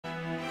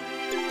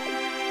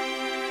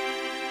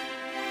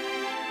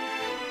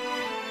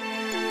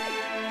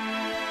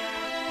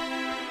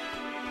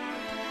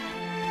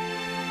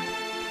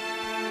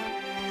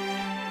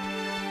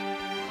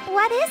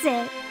What is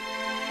it?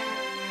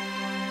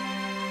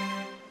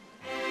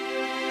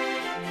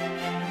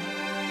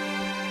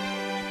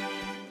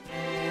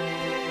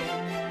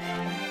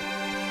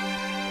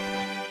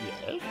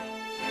 Yes?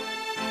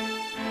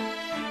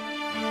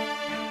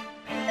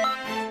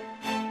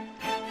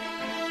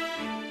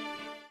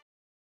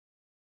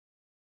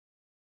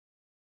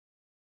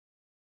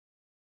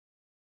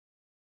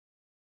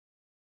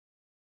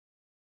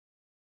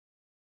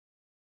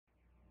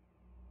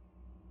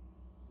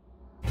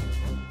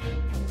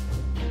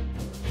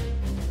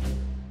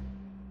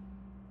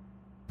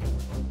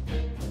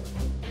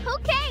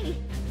 Okay,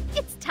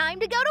 it's time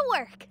to go to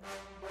work.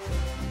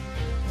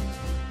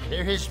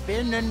 There has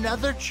been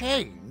another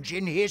change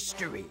in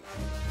history.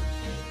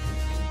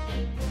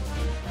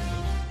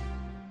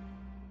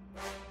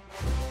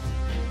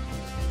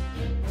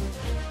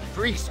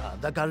 Frieza,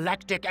 the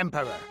Galactic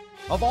Emperor.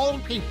 Of all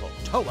people,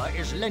 Toa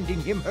is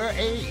lending him her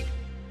aid.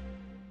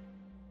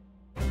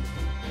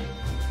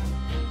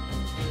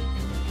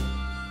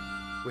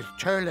 With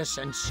Turles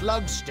and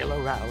Slug still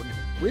around,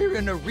 we're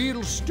in a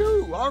real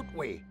stew, aren't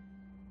we?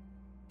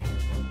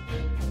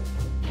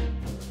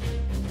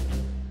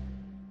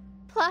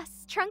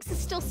 Plus, Trunks is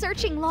still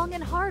searching long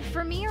and hard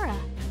for Mira.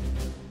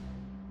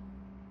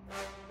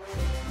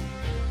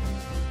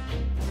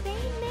 They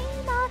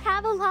may not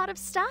have a lot of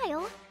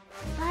style,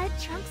 but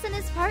Trunks and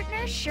his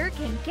partner sure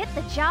can get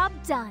the job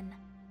done.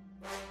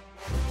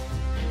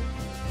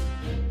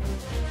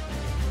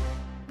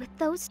 With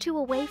those two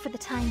away for the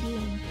time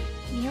being,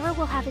 Mira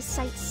will have his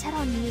sights set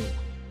on you.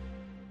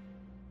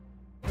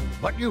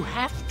 But you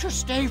have to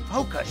stay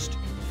focused.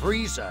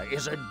 Frieza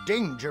is a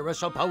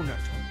dangerous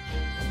opponent.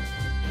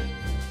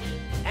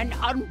 An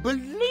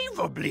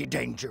unbelievably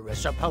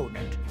dangerous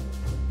opponent.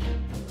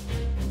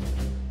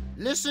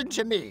 Listen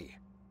to me.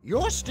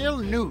 You're still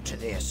new to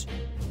this.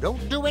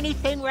 Don't do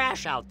anything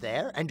rash out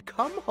there and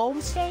come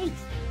home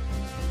safe.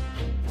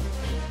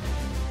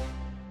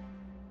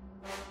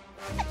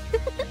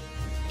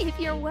 If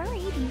you're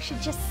worried, you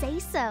should just say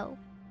so.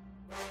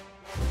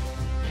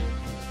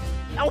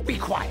 Now be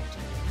quiet.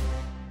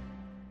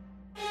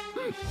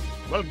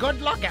 Well,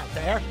 good luck out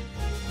there.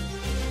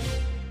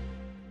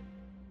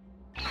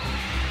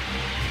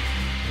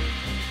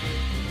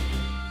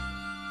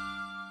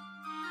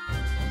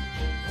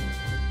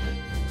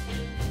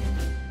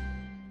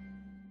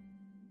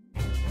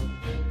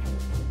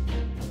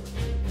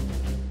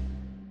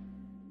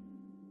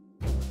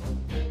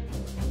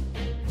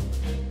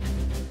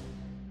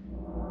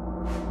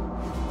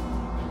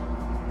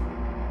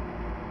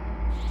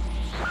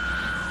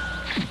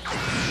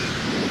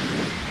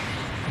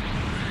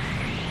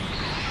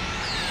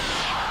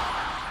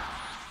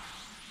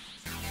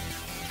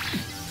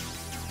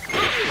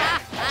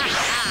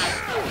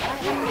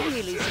 I'm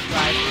really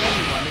surprised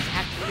anyone is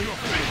actually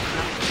foolish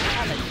enough to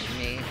challenge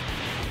me.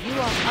 You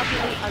are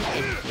utterly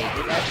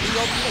uneducated as to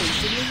your place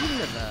in the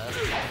universe.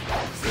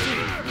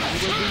 Soon,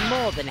 you will be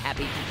more than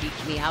happy to teach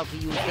me how to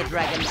use the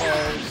Dragon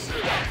Balls.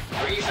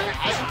 Frieza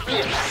hasn't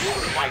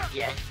realized quite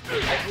yet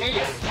that Nail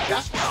is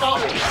just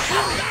starting to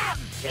happen.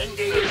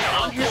 Dendy is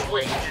on his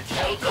way to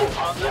tell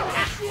Gohan the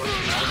password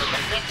to the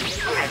next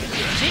dragon.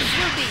 This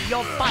will be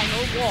your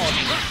final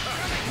warning.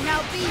 Now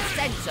be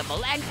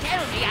sensible and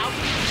tell me how to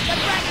use the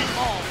Dragon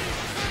Ball.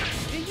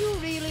 Do you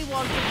really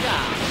want to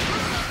die?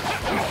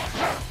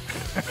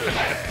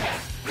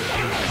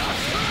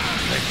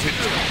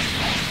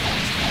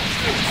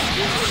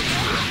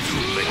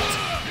 Too late.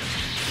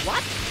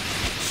 What?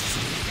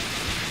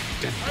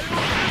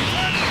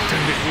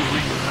 Dendy will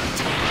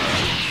reunite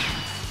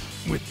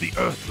with the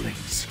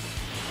Earthlings.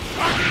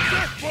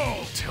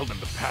 Tell them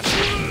the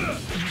password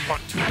you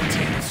want to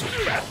obtain so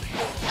badly.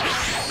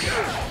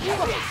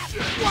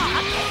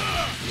 What?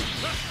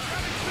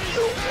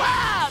 You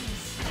worms!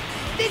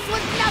 This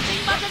was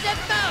nothing but a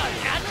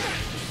diversion!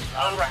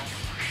 All right,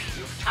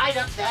 you've tied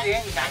up that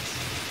end nicely.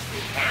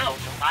 Now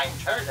to find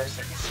Turles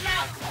and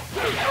Slug.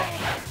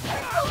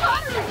 The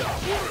lottery!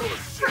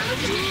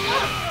 Turles and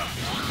Slug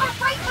are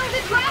right by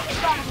the Dragon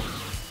Ball!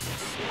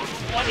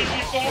 What did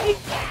you say?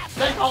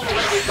 They've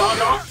already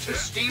gone off to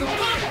steal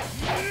them.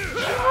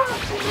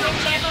 We'll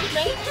never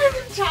make it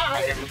in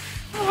time.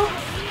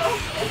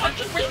 What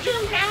do we do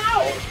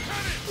now?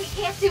 We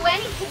can't do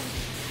anything.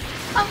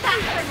 Come back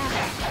for now.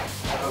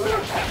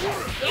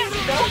 There's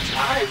no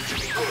time to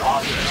be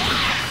bothered.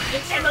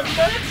 It's an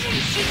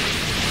emergency.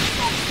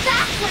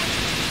 Exactly!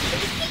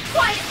 Just be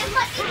quiet and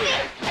let me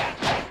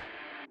think!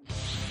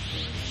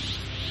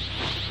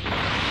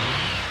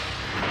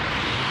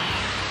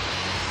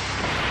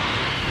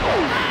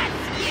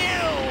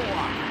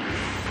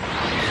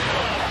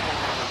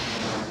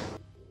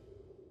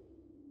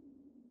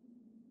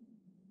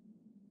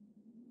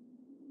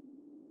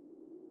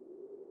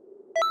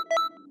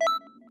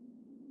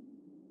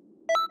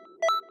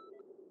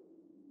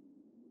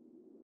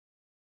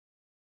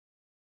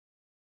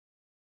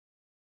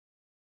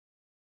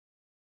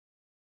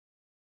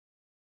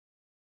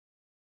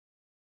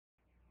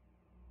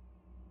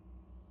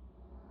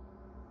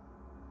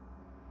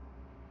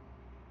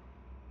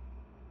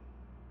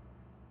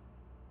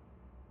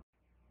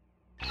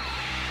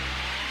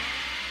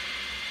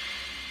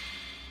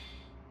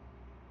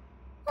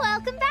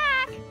 Welcome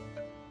back!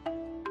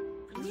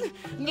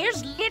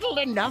 There's little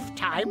enough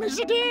time as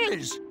it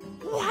is.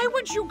 Why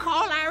would you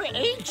call our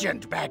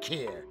agent back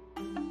here?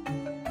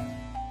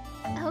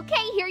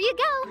 Okay, here you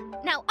go.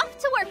 Now off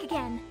to work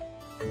again.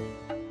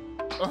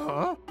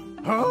 Huh?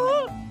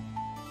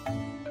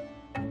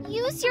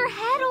 Use your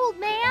head, old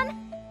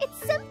man. It's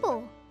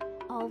simple.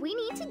 All we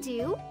need to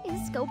do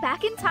is go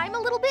back in time a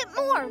little bit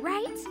more,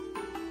 right?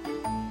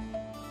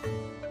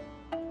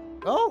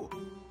 Oh,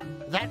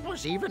 that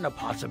was even a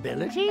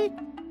possibility?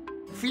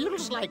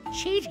 Feels like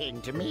cheating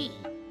to me.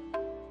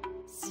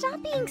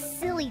 Stop being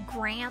silly,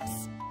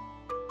 Gramps.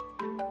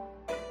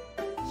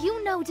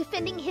 You know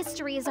defending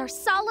history is our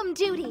solemn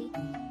duty.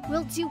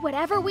 We'll do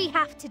whatever we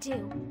have to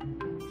do.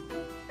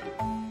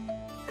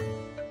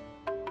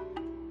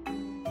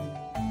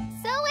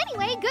 So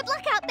anyway, good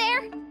luck out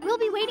there. We'll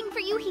be waiting for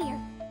you here.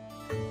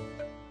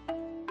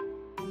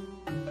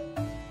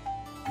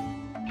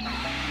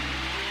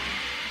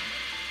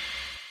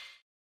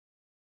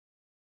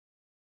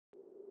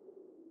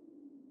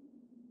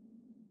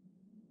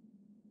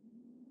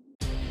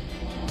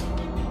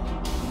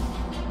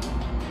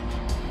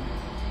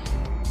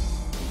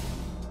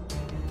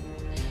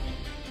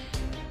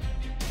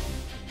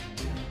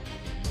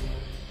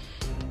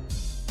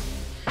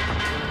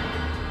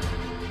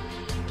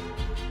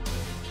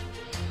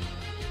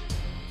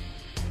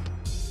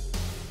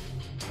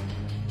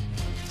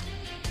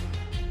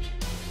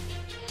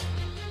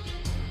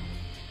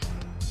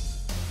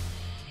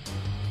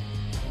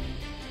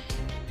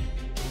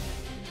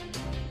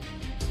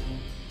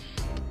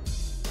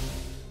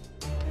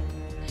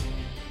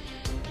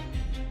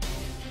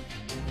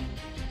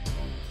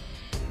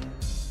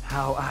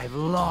 How I've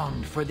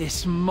longed for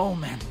this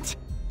moment.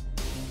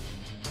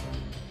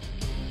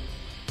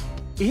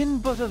 In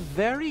but a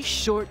very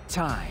short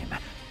time,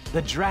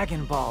 the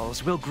Dragon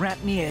Balls will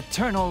grant me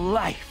eternal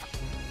life.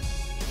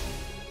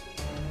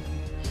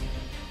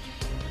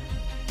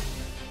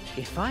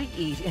 If I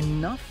eat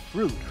enough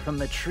fruit from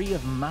the Tree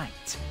of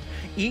Might,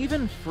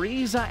 even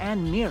Frieza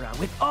and Mira,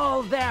 with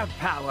all their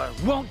power,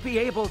 won't be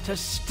able to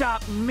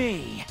stop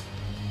me.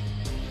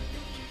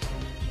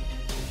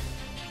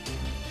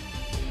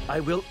 I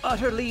will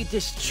utterly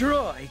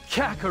destroy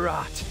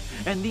Kakarot,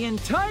 and the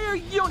entire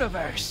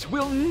universe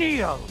will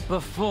kneel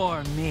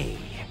before me.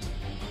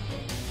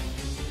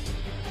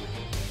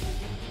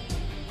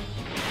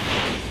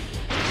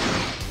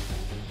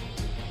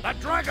 The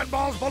Dragon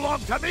Balls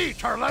belong to me,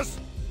 Turles!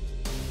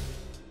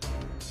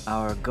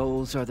 Our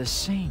goals are the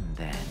same,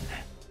 then.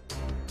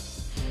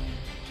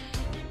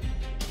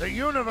 The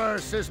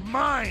universe is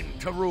mine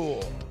to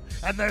rule,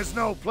 and there's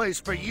no place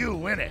for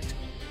you in it.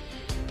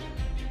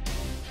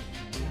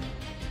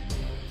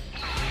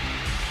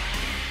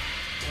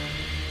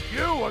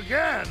 You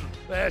again?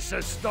 This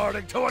is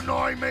starting to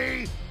annoy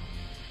me.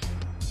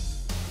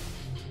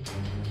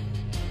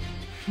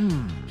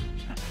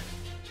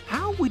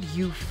 How would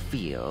you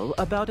feel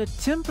about a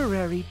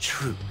temporary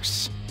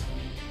truce?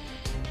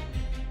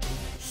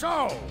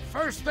 So,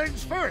 first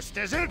things first,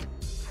 is it?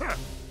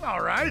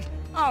 All right,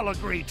 I'll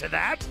agree to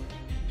that.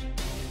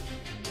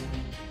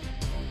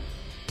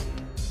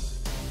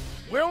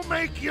 We'll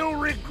make you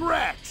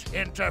regret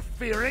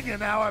interfering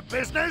in our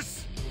business.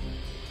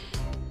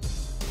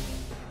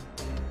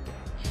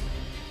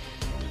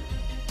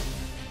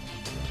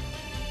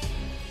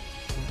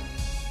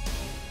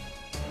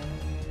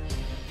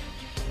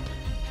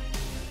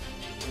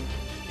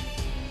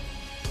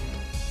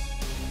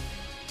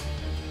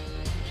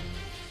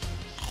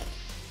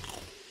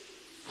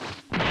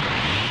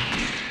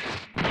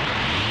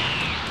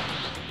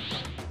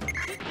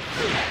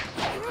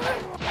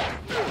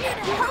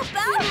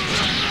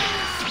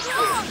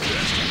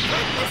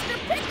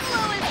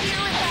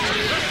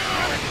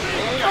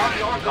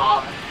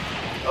 God!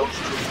 Those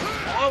two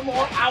are far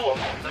more powerful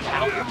than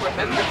how you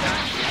remember them.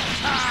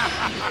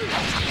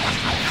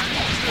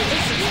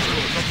 This is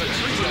true from the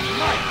Tree of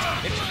Light.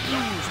 It's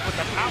fused with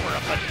the power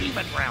of the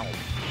demon realm.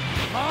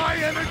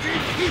 My energy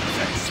keeps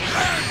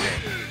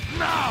expanding.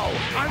 Now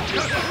I'm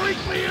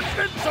completely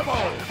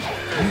invincible.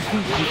 You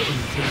think you can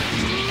take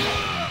me?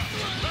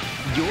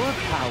 Your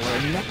power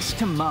next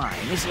to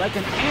mine is like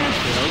an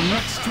anthill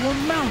next to a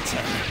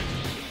mountain.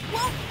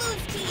 Won't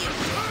lose to you.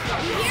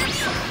 You hear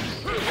me?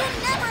 You'll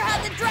never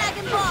have the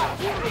Dragon Ball.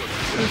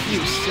 If you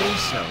say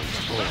so,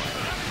 boy.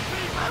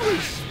 I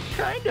was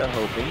kinda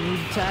hoping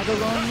you'd tag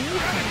along with me.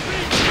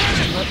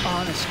 But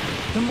honestly,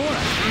 the more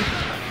I think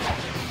about it,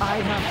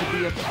 I'd have to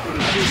be a pretty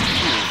big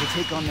fool to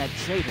take on that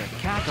traitor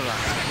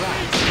Kakarot's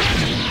prize.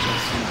 I'm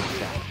just not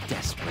that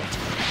desperate.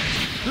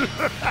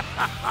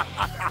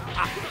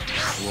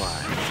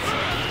 What?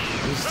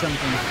 Is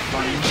something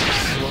funny,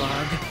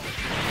 Slug?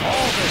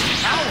 All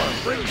this power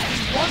brings me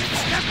one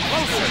step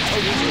closer to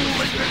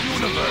ruling the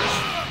universe.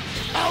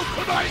 How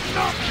could I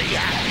not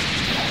react?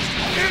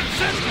 It's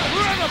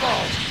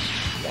incredible!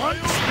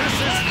 Once this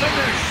is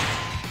finished,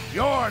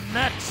 you're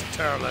next,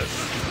 Turles.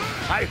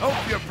 I hope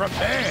you're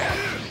prepared.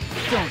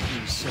 Don't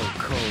be so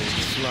cold,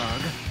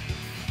 Slug.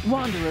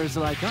 Wanderers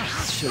like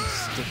us should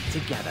stick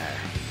together.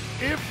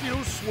 If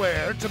you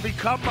swear to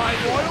become my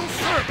loyal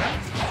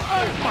servant,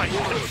 I might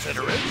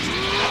consider it.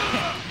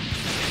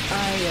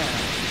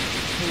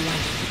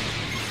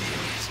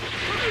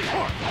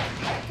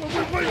 Well,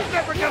 we will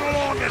never get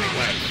along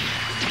anyway.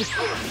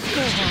 Mr.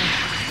 Krillin!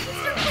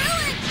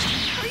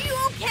 Are you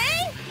okay?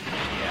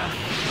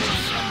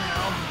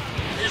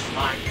 This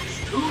mine is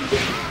too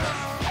big.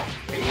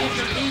 We need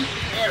to leave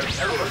the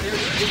area where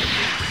there's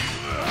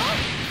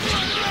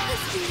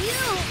This to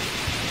you.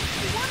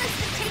 You want us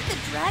to take the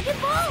Dragon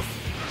Balls?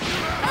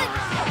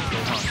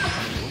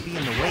 We'll be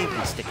in the way if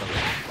we stick around.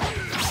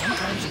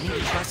 Sometimes you need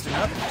to trust in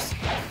others.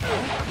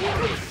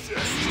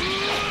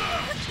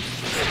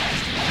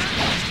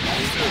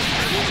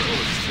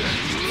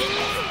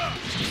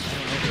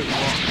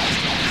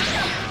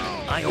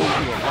 I owe you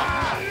a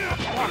lot.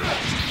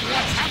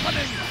 What's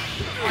happening?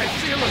 I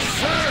feel a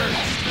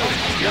surge of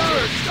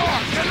pure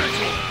dark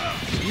energy.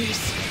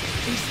 Is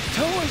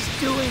Toa's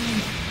doing...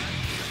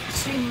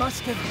 She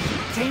must have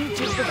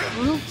tainted the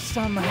fruit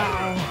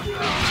somehow.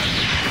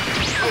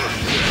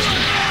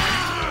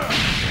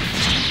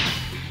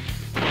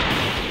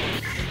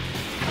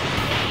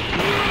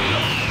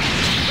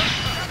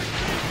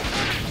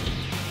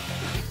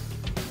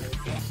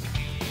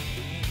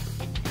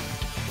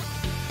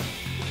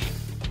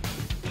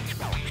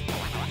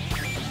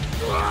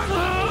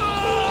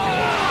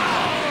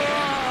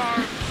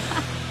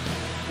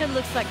 It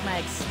looks like my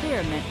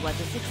experiment was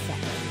a success.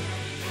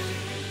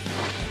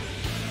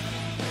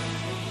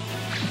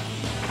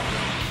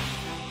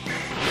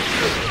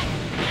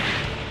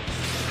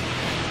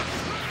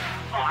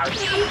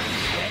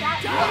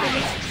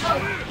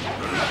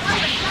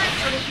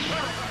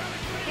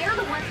 They're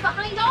the ones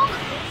behind all of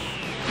this.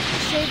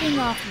 Shaving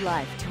off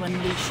life to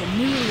unleash a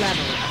new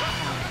level of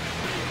power.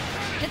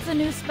 It's a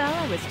new spell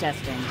I was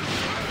testing.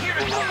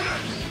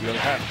 You'll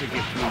have to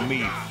get through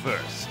me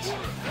first.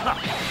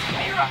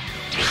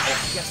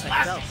 Guess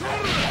I felt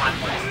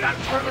that.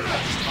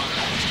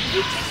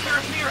 You take care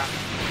of Mira.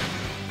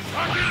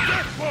 Target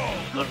death ball!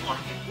 Good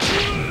luck.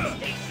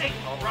 Stay safe,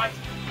 all right?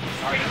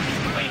 Sorry to keep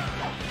you waiting.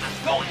 I'm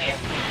going in.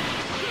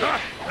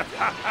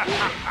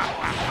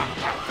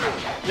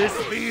 This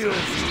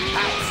feels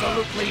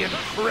absolutely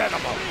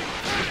incredible.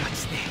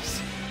 What's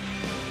this?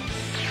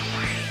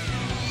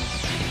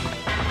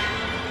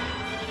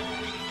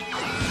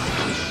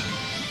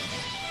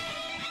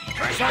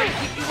 Sorry to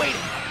keep you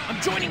waiting. I'm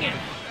joining in.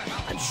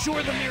 I'm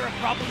sure the mirror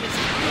problem is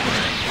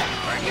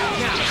right now.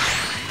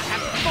 I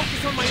have to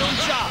focus on my own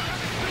job.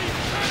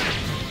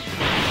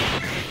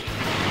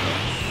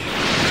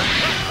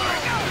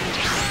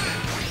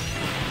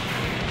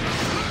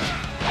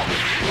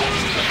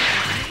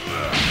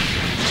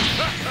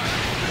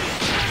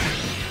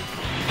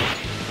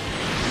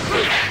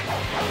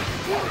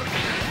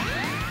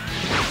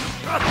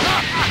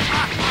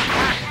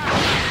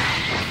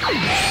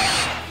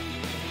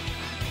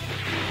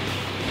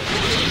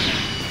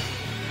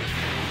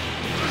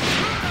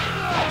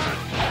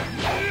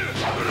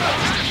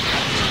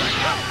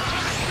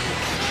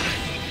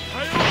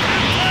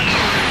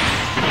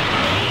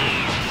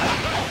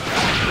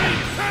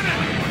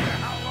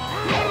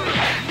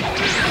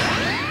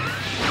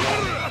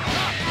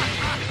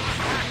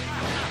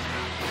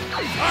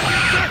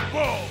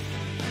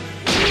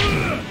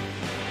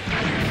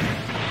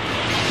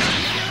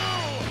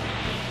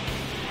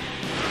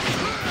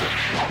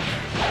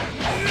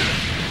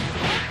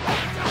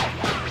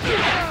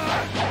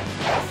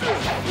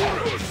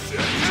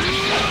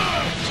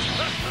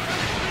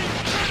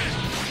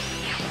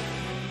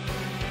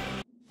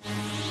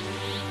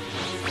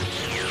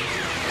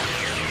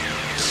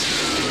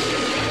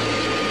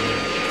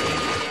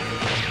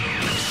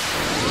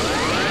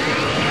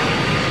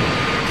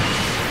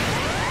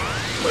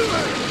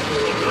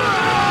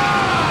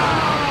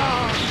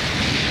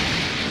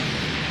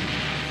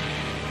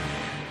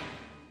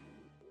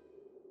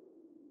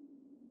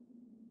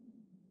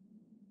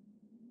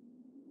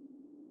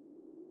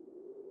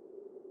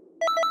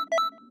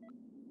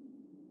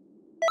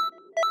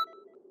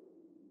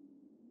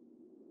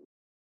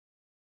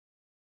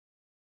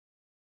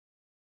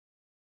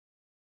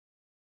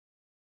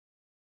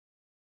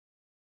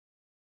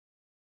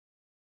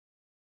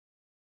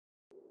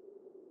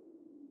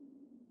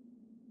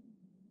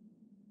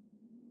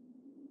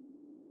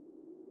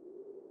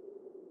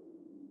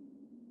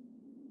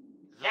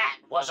 That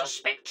was a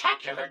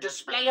spectacular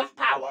display of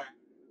power,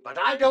 but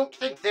I don't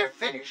think they're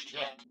finished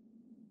yet.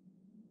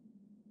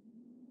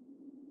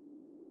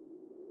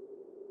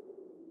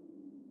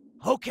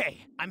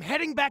 Okay, I'm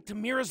heading back to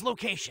Mira's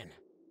location.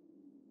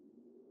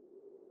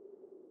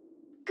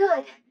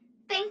 Good.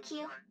 Thank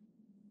you.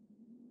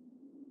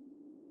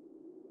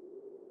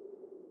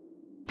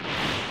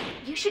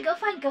 You should go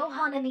find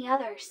Gohan and the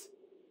others.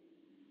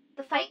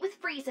 The fight with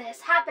Frieza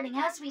is happening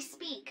as we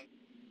speak.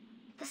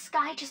 The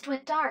sky just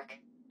went dark.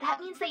 That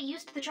means they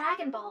used the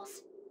Dragon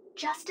Balls,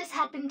 just as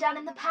had been done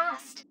in the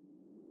past.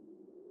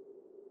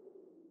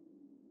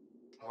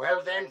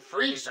 Well then,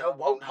 Frieza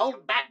won't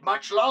hold back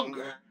much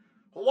longer.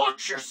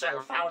 Watch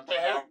yourself out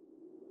there.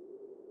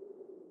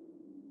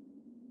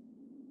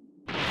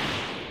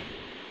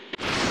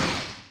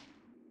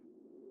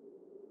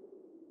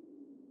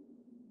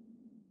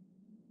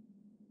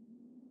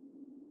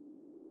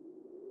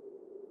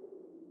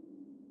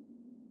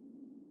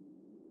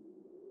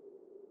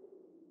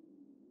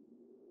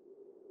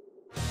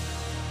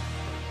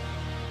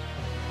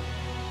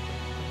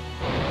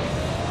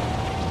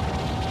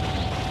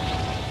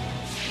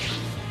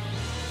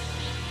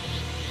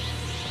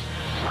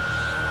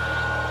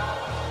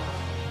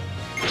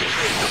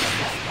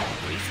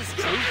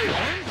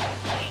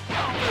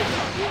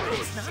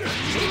 It's not as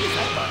big as I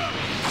thought.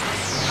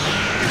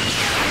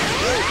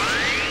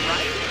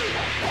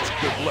 It's a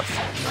good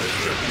lesson.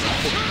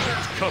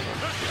 It's cover.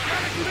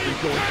 We've been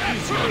going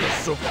easy on us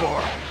so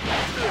far.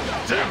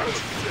 Damn it!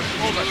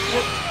 All that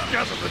work to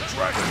gather the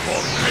Dragon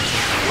Ball makes me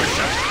wish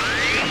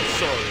I'm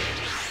sorry.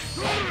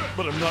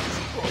 But I'm not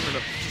strong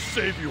enough to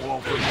save you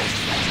all from this.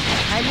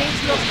 I made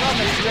you a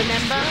promise,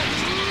 remember? I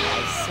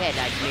said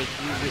I'd make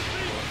you rich.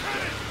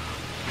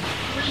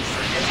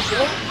 Frieza is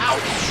going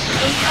out.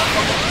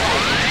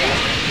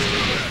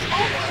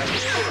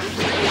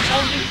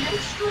 Only him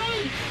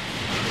strength.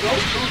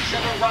 Goku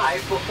should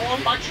arrive before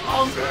much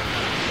longer.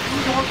 Do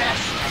your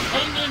best and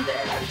hang in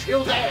there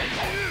until then.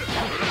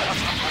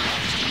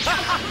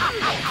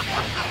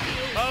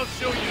 I'll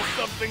show you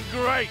something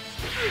great.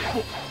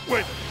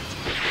 Wait.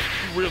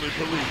 You really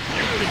believe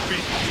you can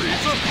beat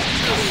Frieza?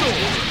 So,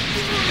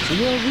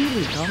 You're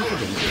really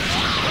confident.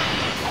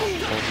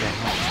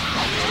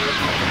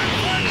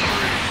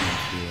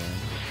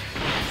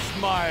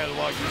 smile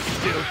while you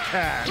still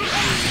can.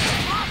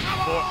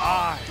 For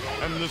I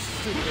am the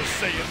Super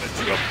Saiyan that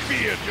you have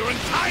feared your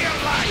entire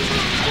life!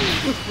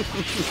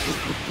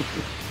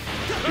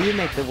 You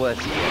make the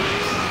worst.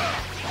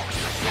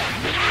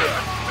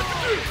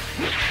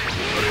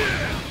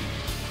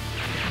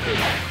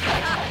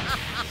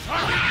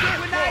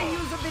 When I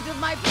use a bit of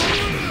my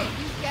power,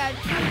 you can't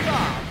keep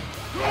off.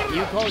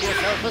 You call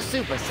yourself a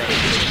Super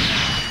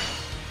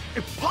Saiyan.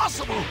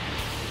 Impossible!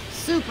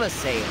 Super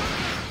Saiyan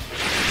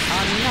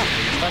are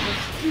nothing but a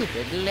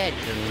stupid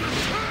legend.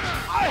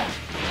 I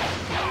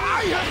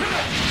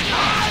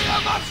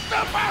am a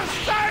Super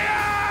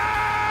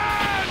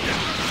Saiyan!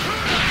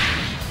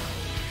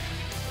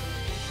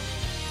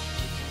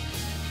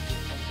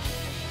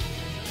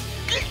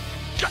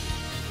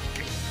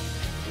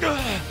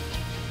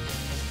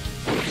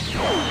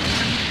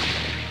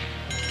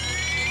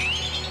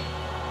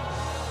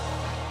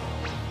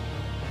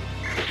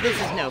 This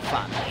is no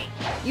fun.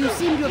 You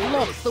seem to have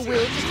lost the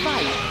will to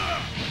fight.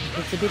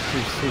 It's a bit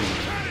too soon,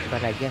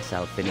 but I guess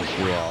I'll finish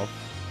you off.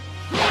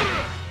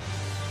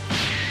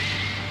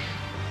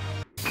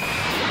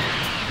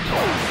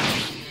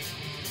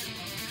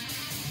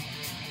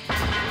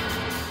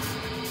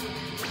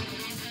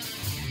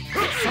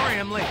 Sorry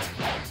I'm late.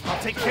 I'll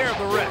take care of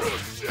the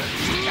rest. The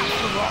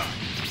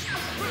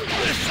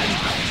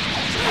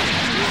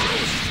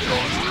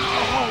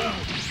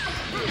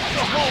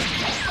home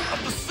of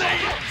the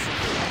Saiyans!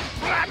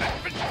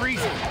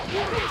 Frieza,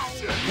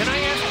 can I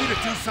ask you to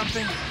do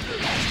something?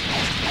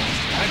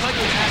 I'd like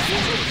to ask you if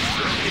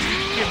you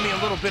could give me a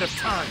little bit of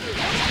time.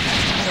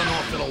 I don't know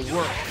if it'll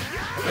work.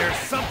 There's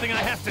something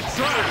I have to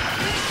try.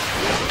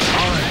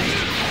 All right.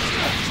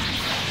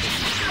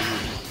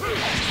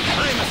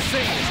 I'm a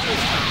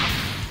Saiyan.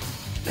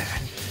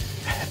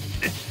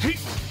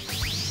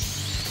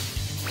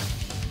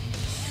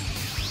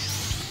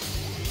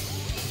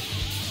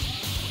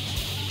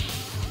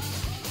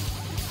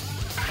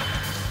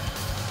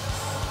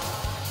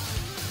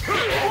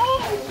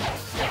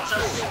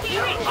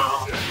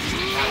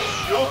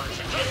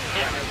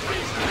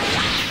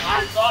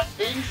 I thought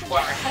things were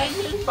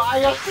hanging by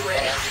a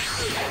thread.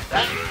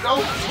 That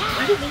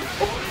Goku really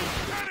pulled.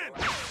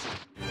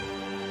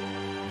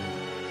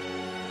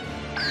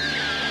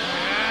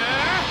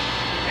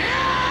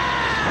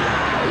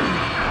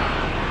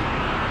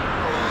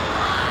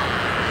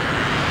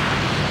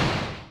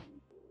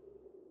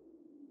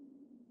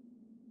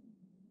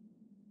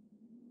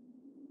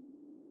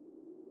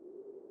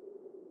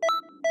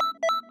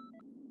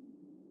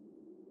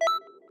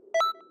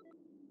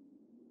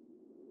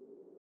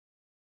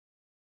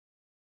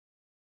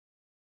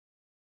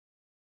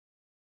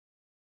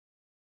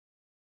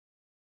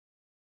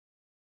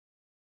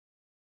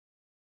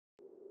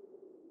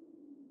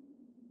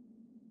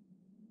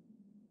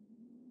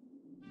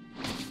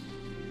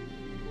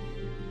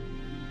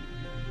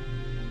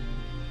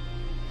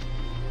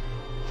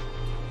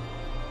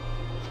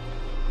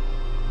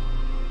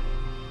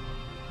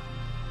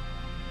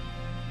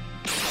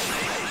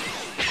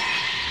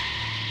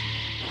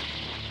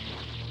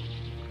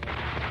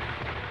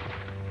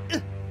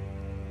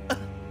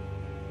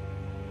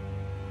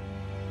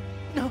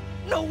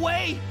 No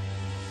way!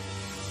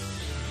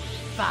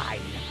 Fine.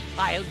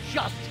 I'll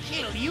just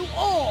kill you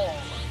all!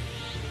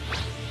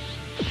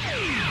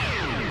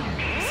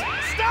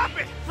 Stop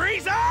it,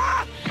 Frieza!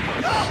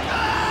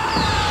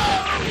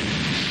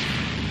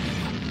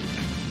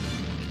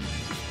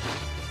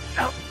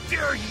 How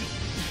dare you!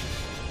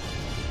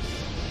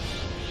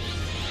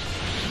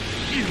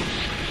 You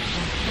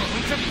are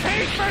going to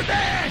pay for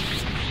this!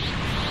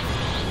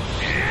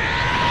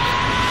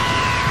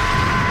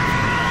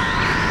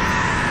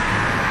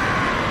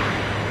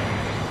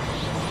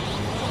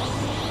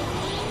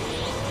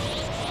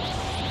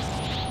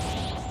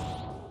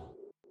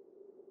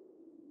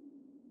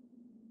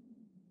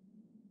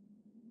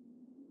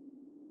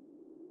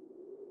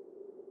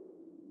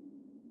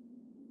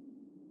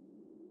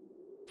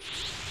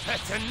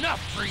 That's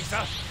enough,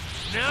 Frieza!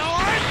 Now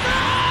I'm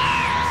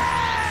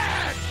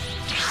mad!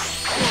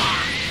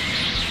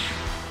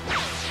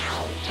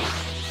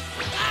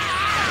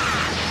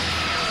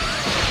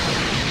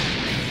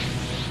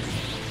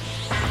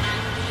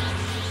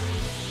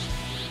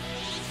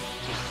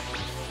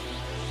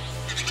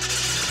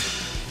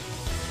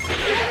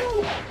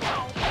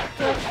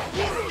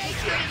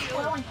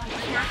 One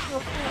Punch's natural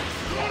force.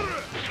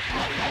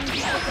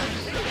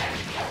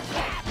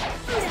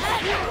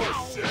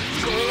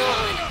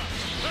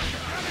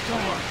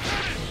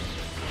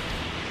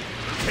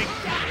 Take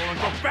control and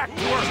go back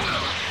to work!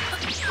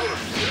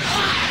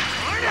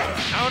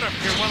 Out of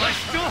here while I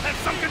still have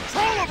some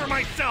control over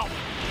myself!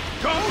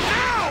 Go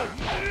now!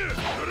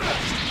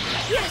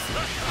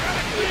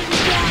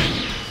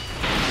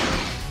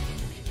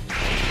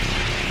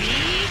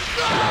 Be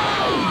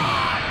gone!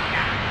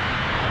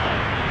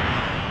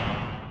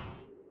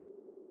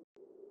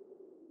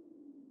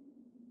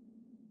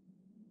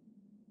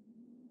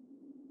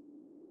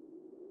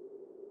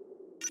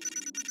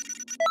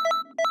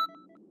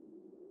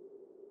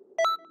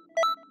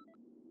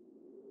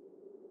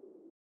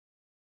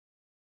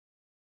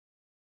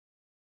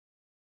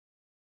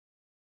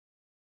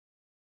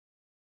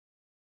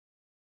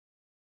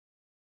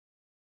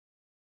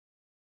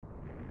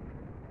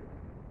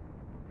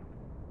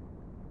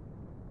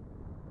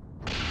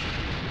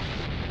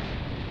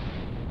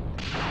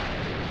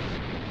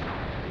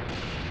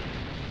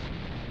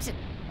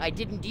 I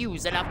didn't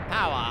use enough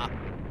power.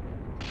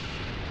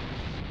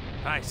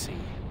 I see.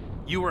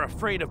 You were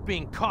afraid of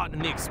being caught in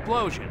the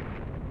explosion.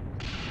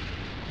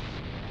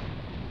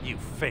 You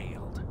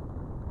failed.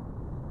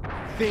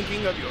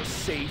 Thinking of your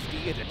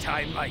safety at a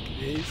time like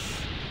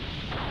this?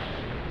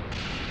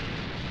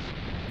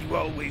 You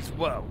always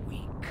were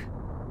weak.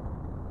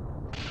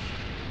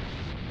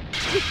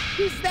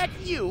 Is that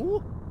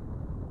you?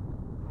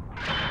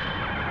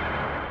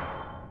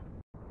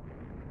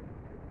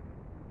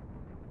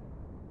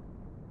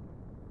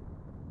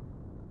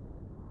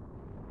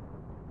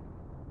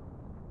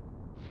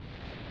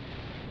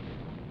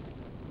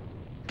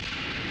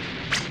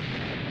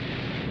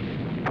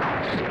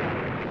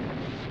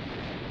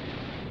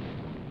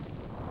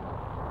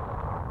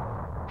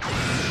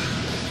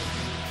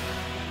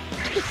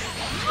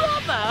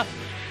 Brother!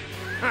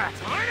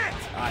 Darn it!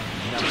 I've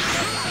never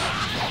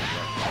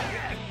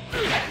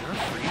You're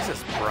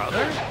Frieza's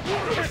brother?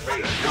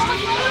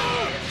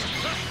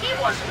 He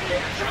wasn't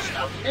here just a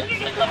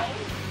minute ago.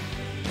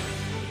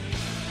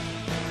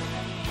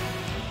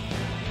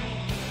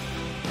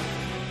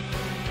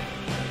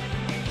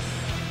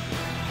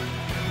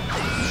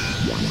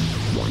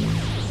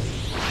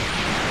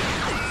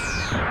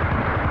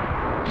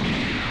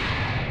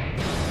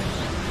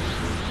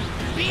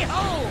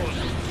 Behold!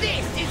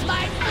 This is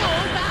my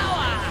full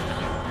power!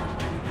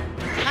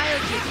 I'll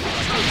give you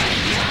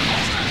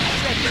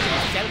ready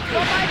yourself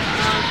for my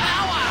full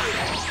power!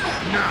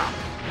 Now,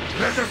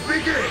 let us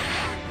begin!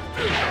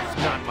 There's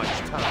not much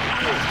time.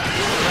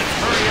 Let's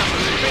hurry up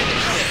and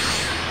finish this!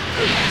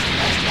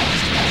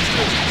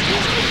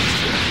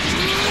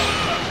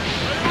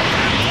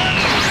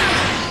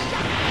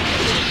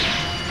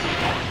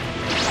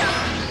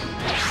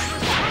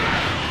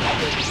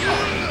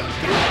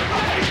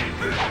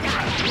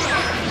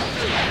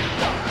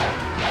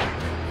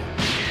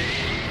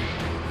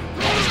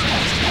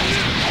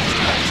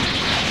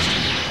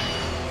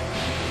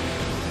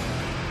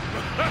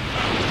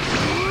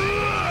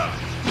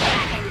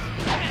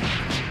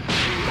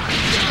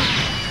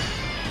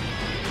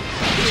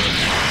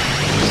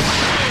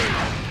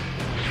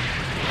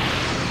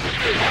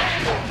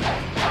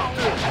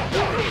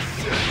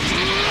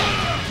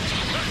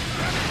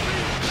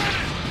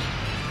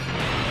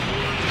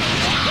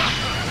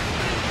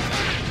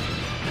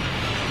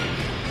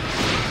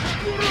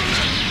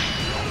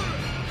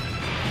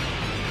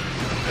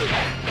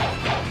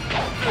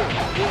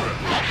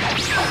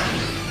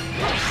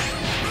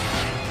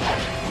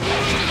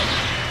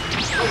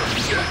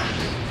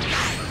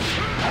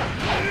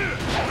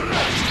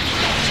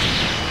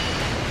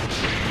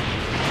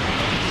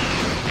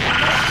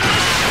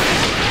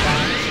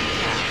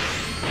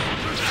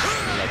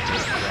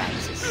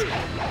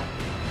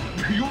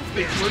 You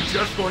think we're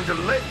just going to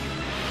let you?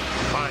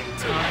 Fine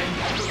time?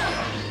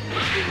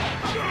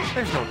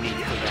 There's no need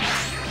for that.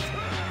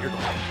 You're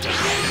going to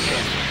die.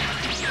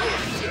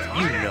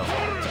 You know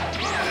it.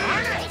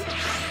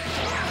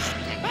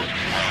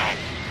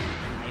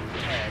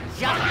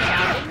 Just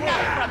about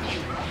enough from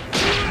you!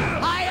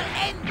 I'll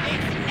end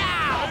this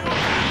now!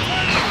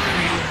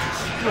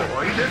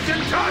 Destroy this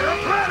entire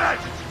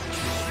planet!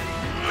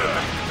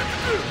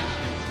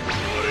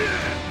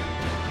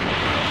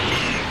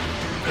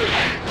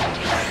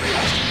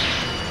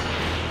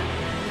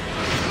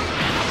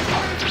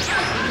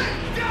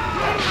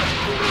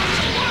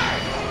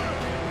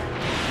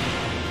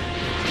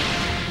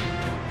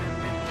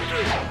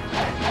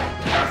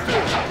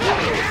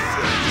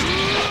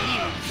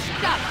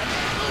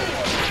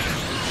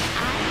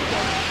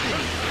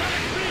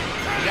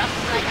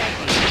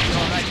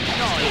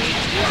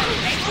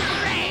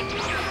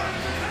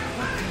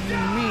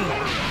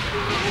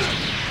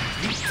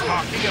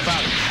 Talking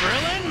about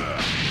Krillin?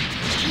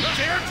 You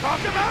dare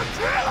talk about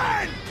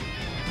Krillin?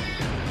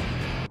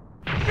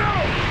 No!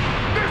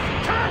 This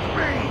can't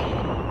be!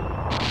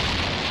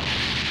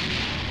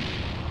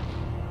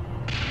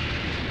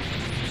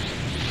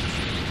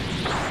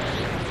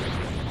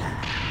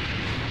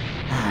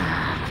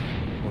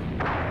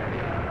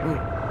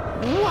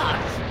 What?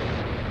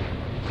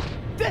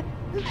 That...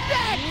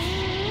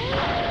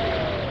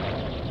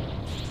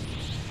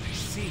 I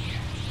see.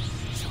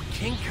 So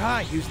King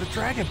Kai used the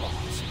Dragon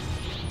Balls.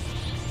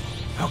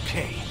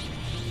 Okay.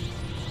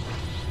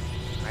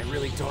 I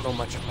really don't know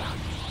much about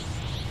you,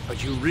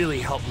 but you really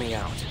helped me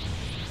out.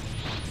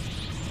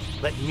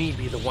 Let me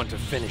be the one to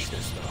finish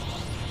this, though.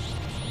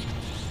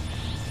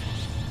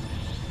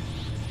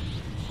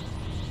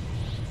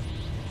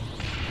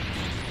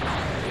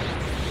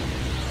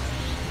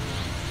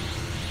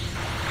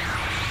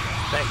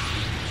 Thank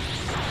you.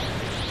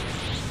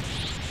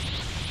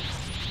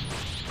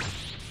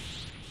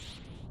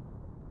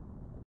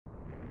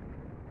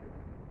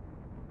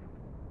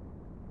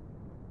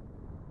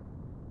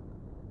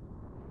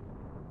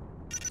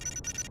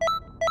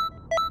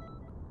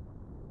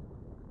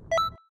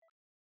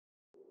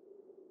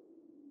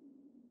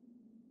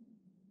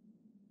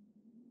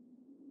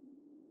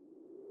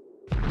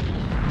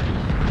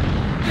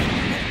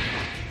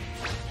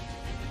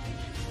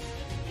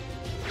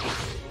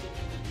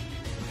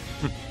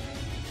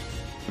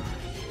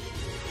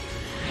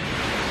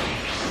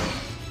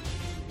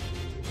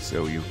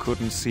 So you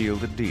couldn't seal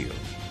the deal.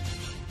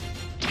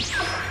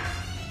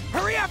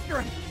 Hurry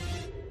after him!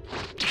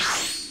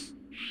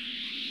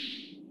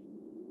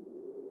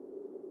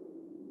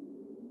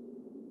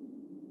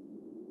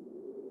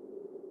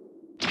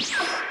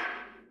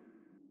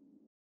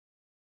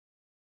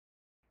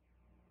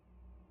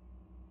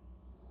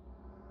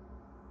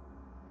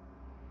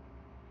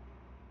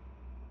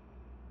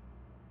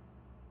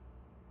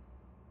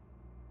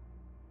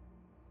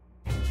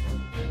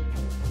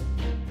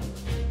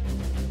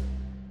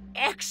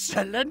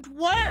 Excellent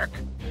work!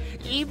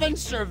 Even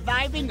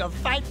surviving a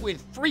fight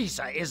with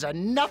Frieza is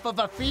enough of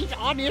a feat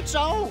on its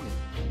own!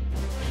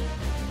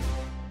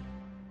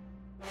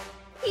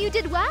 You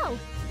did well.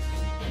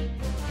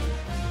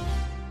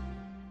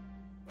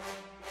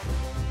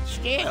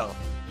 Still,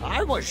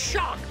 I was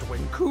shocked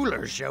when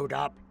Cooler showed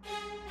up.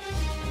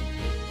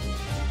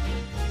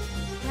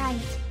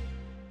 Right.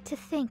 To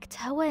think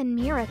Toa and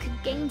Mira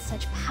could gain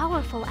such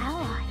powerful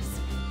allies.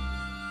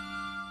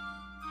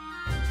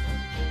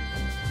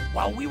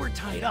 While we were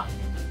tied up,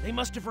 they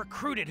must have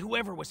recruited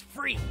whoever was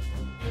free.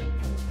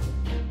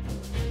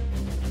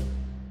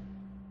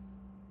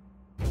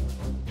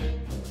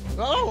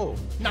 Oh,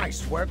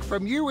 nice work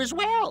from you as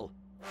well.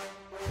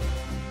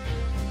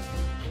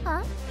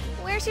 Huh?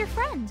 Where's your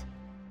friend?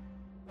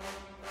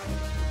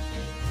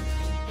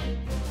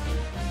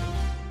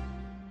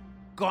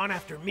 Gone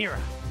after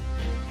Mira.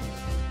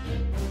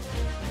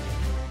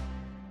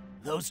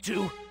 Those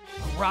two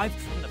arrived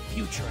from the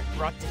future and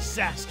brought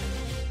disaster.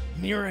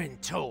 Mira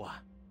and Toa.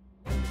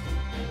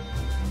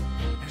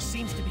 There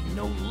seems to be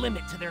no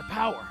limit to their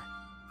power.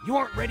 You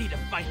aren't ready to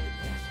fight them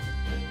yet.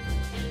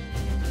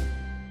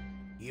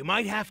 You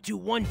might have to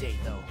one day,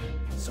 though,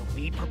 so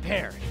be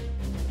prepared.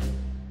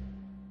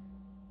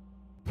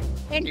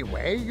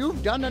 Anyway,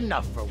 you've done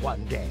enough for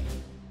one day.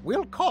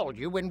 We'll call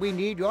you when we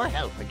need your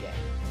help again.